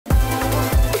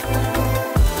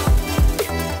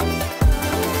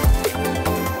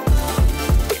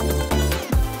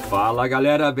Fala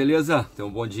galera, beleza? Então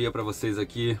bom dia para vocês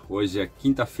aqui. Hoje é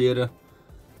quinta-feira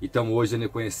e estamos hoje indo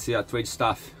conhecer a Trade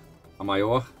Staff, a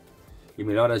maior e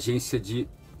melhor agência de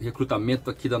recrutamento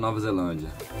aqui da Nova Zelândia.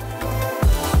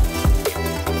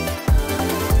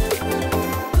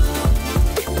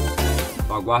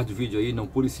 Então aguarde o vídeo aí, não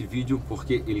pule esse vídeo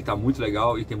porque ele está muito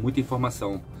legal e tem muita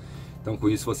informação. Então com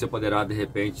isso você poderá de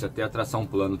repente até traçar um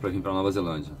plano para vir para Nova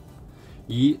Zelândia.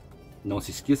 E não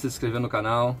se esqueça de se inscrever no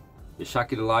canal, deixar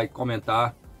aquele like,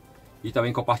 comentar e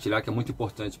também compartilhar, que é muito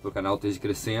importante para o canal esteja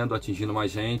crescendo, atingindo mais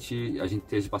gente, a gente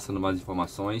esteja passando mais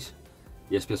informações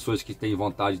e as pessoas que têm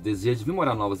vontade, desejam de vir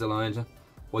morar na Nova Zelândia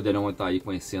poderão estar aí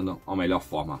conhecendo a melhor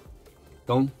forma.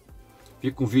 Então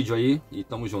fica com o vídeo aí e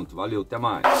tamo junto, valeu, até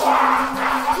mais!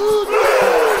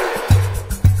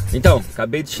 Então,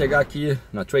 acabei de chegar aqui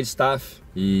na Trade Staff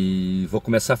e vou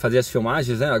começar a fazer as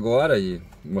filmagens, né, agora e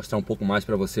mostrar um pouco mais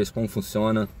para vocês como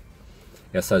funciona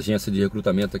essa agência de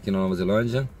recrutamento aqui na Nova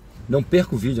Zelândia. Não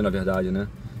perca o vídeo, na verdade, né,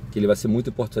 que ele vai ser muito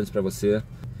importante para você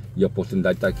e a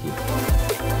oportunidade está aqui.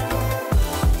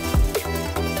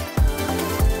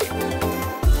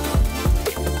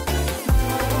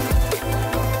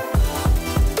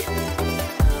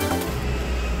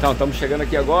 Então, estamos chegando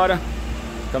aqui agora,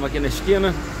 estamos aqui na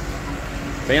esquina.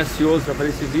 Bem ansioso para fazer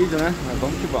esse vídeo, né? Mas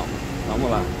vamos que vamos. Vamos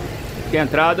lá. Aqui é a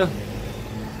entrada.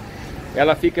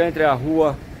 Ela fica entre a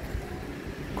rua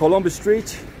Colombo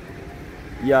Street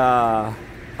e a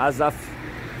Azaf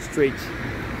Street.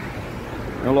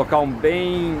 É um local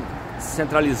bem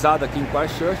centralizado aqui em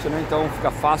Christchurch, né? Então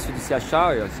fica fácil de se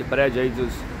achar. Esse prédio aí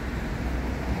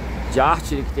de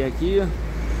arte que tem aqui.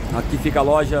 Aqui fica a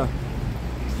loja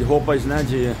de roupas, né?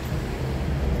 De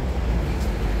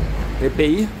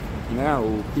PPI. Né,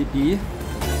 o PPI.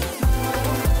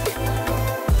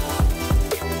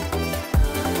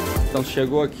 Então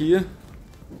chegou aqui,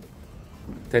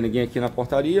 não tem ninguém aqui na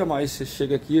portaria, mas você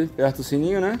chega aqui perto do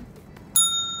sininho, né?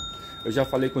 Eu já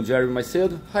falei com o Jeremy mais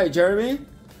cedo. Hi Jeremy.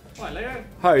 Hi Leo.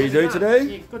 How are you doing today?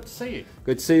 Yeah, good to see you.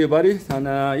 Good to see you, buddy. And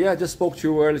yeah, I just spoke to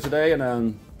you earlier today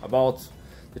and about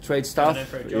the trade staff.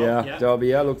 Job,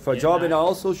 yeah, look for a job, and I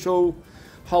also show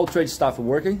how trade staff are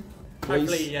working.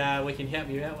 Hopefully we can help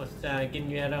you out with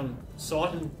getting you out on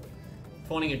site and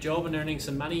finding a job and earning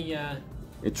some money.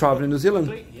 You're traveling New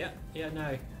Zealand? Yeah,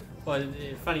 no. Well,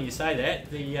 funny you say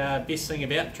that. The best thing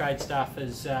about trade staff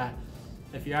is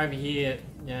if you're over here,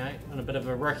 you know, on a bit of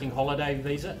a working holiday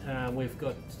visa, we've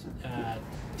got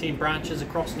 10 branches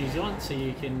across New Zealand, so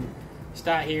you can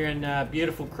start here in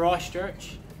beautiful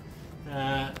Christchurch.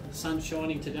 The sun's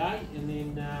shining today, and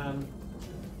then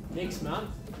next month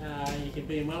you can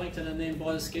be in Wellington, and then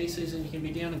by the ski season you can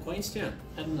be down in Queenstown,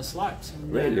 in the slopes.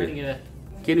 And, really?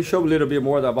 Can you show a little bit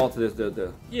more about this,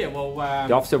 the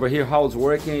office over here, how it's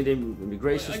working, the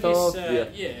immigration stuff? Yeah,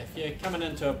 if you're coming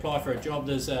in to apply for a job,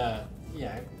 there's you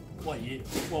know,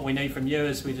 what we need from you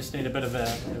is we just need a bit of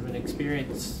an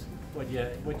experience what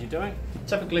you're doing.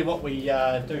 Typically what we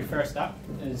do first up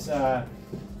is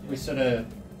we sort of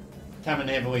come and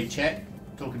have a wee chat,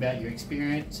 talk about your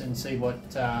experience and see what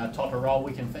type of role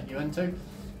we can fit you into.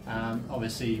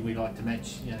 Obviously we like to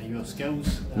match, you know, your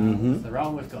skills with the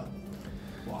role. We've got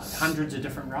hundreds of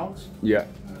different roles. Yeah.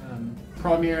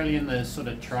 Primarily in the sort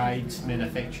of trades,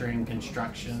 manufacturing,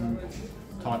 construction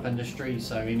type industry.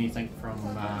 So anything from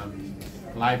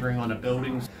labouring on a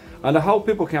building. And how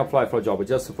people can apply for a job?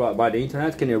 Just by the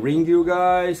internet? Can you ring you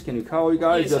guys? Can you call you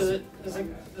guys? Yeah, so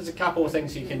there's a couple of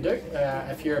things you can do.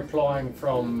 If you're applying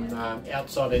from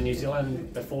outside of New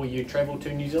Zealand before you travel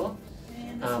to New Zealand,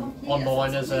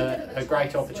 online is a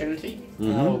great opportunity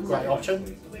or great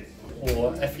option.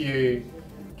 Or if you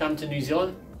come to New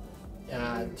Zealand,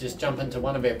 just jump into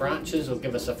one of our branches or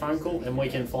give us a phone call and we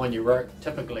can find you work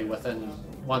typically within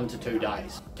 1 to 2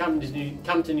 days. Come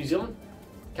to New Zealand,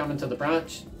 come into the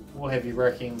branch, we'll have you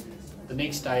working the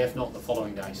next day if not the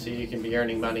following day, so you can be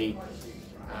earning money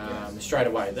straight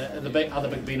away. The other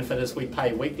big benefit is we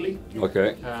pay weekly.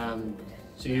 Okay.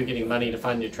 So you're getting money to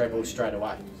fund your travel straight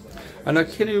away. And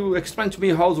can you explain to me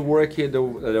how's working the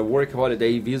work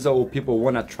holiday visa, or people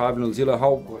want to travel New Zealand?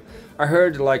 How I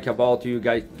heard like about you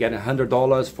guys getting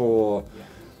 $100 for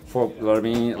what I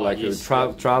mean, like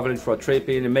traveling for a trip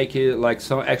and make it like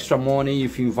some extra money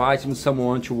if you invite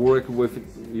someone to work with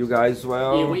you guys as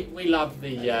well. Yeah, we love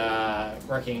the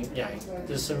working. Yeah,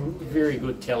 there's some very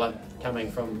good talent coming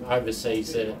from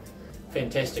overseas. They're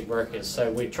fantastic workers,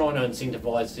 so we're trying to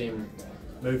incentivise them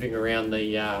moving around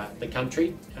the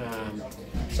country.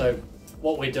 So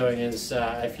what we're doing is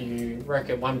if you work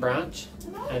at one branch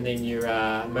and then you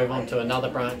move on to another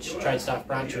branch, trade staff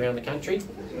branch around the country,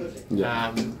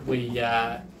 we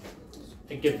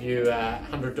give you a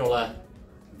 $100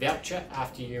 voucher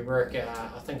after you work,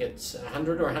 I think it's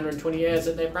 100 or 120 hours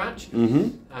at that branch.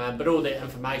 But all that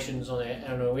information's on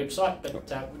our website. But we're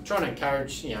trying to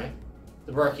encourage, you know,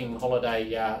 the working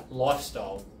holiday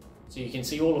lifestyle, so you can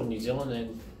see all of New Zealand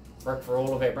and work for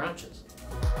all of our branches.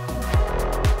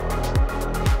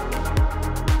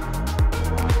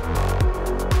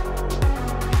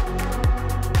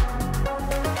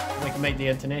 Meet the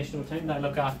international team. They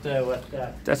look after with.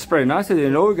 That's pretty nice. I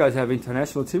didn't know you guys have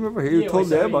international team over here. You told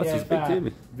them about this big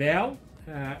team. Val,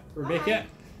 Rebecca,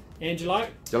 Angelo.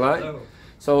 July.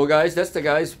 So guys, that's the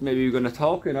guys. Maybe you're gonna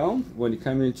talk. You know, when you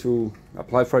come in to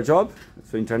apply for a job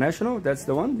for international, that's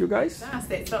the one. You guys. Yes,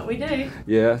 that's what we do.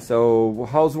 Yeah. So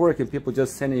how's working? People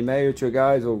just send an email to you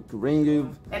guys or ring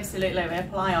you? Absolutely. We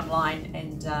apply online,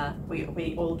 and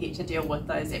we all get to deal with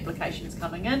those applications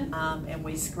coming in, and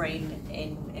we screen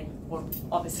and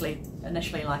obviously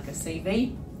initially like a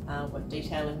CV with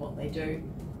detailing what they do,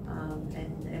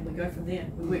 and we go from there.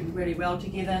 We work really well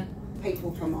together.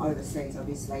 People from overseas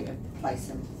obviously place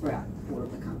them throughout all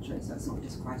of the country, so it's not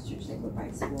just Christchurch that we're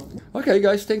based on. Okay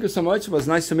guys, thank you so much. It was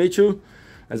nice to meet you.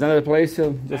 There's another place.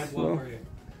 Just,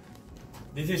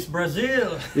 This is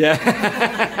Brazil. Yeah.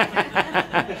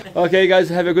 Okay guys,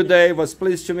 have a good day. It was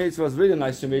pleased to meet. It was really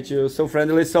nice to meet you. So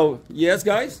friendly. So yes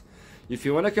guys, if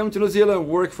you want to come to New Zealand,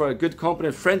 work for a good company,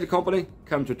 a friendly company,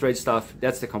 come to Trade Staff.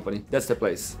 That's the company. That's the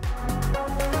place.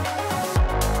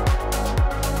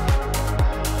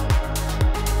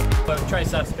 Well, Trade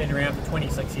Staff's been around for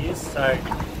 26 years, so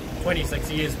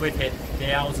 26 years we've had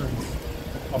thousands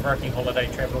of working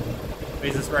holiday travel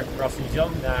visas working across New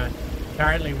Zealand.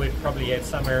 Currently we probably have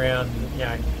somewhere around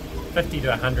 50 to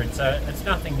 100, so it's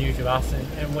nothing new to us,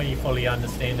 and we fully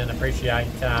understand and appreciate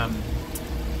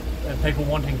people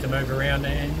wanting to move around,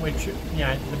 and which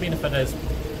the benefit is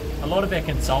a lot of our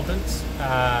consultants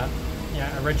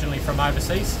originally from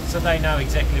overseas, so they know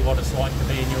exactly what it's like to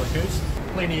be in your shoes.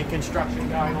 Plenty of construction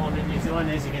going on in New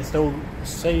Zealand, as you can still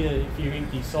see a few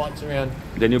empty sites around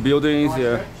the new buildings.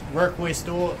 Yeah. Workwear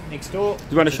store next door. Do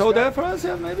you want to show that for us?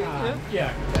 Yeah, maybe.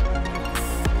 Yeah.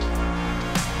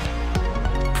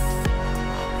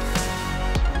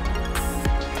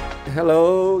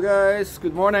 Hello guys,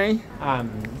 good morning.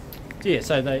 Yeah,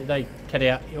 so they cut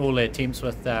out all their temps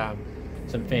with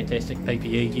some fantastic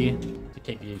PPE gear to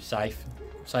keep you safe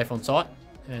on site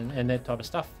and that type of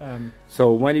stuff.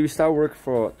 So when you start work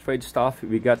for Trade Staff,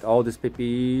 we got all this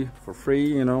PPE for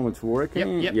free, you know, it's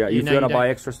working. Yep. Yeah, if you want to buy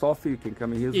extra stuff, you can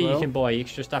come in here as well. Yeah, you can buy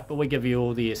extra stuff, but we give you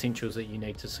all the essentials that you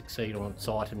need to succeed on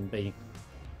site and be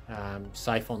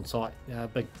safe on site. A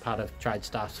big part of Trade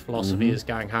Staff's philosophy is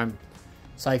going home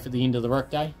safe at the end of the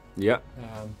workday. Yeah.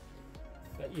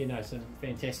 But some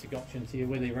fantastic options here,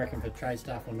 whether you're working for Trade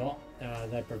Staff or not.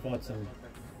 They provide some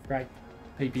great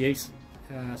PPE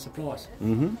supplies.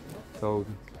 So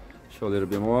show a little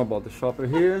bit more about the shop over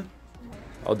here.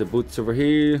 All the boots over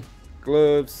here,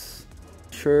 gloves,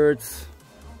 shirts.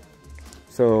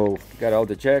 So got all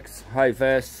the jackets, high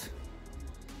vests,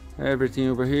 everything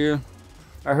over here.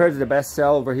 I heard the best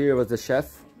sell over here was the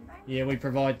chef. Yeah, we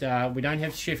provide, we don't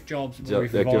have chef jobs, but we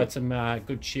provide some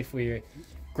good chef wear,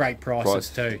 great prices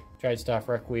too. Trade Staff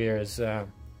Workwear is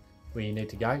where you need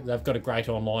to go. They've got a great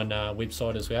online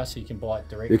website as well, so you can buy it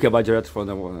direct. You can buy direct from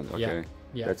them. Okay,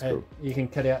 yeah. That's cool. You can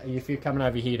cut out, if you're coming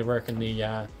over here to work in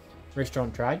the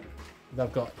restaurant trade,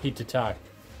 they've got head to toe,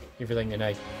 everything you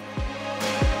need.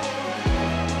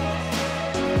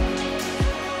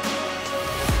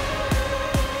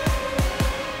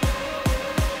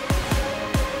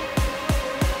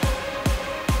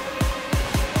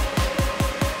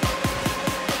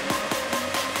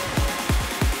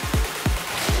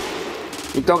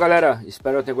 Então galera,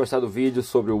 espero ter gostado do vídeo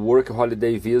sobre o Work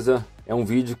Holiday Visa. É um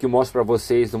vídeo que mostra para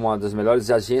vocês uma das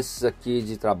melhores agências aqui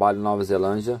de trabalho na Nova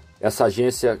Zelândia. Essa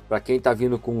agência, para quem está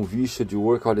vindo com um visto de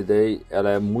Work Holiday,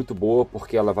 ela é muito boa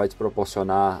porque ela vai te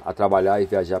proporcionar a trabalhar e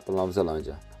viajar para Nova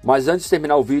Zelândia. Mas antes de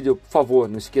terminar o vídeo, por favor,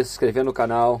 não esqueça de se inscrever no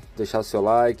canal, deixar seu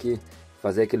like,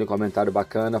 fazer aquele comentário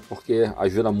bacana, porque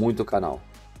ajuda muito o canal.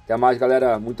 Até mais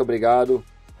galera, muito obrigado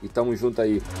e tamo junto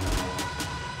aí.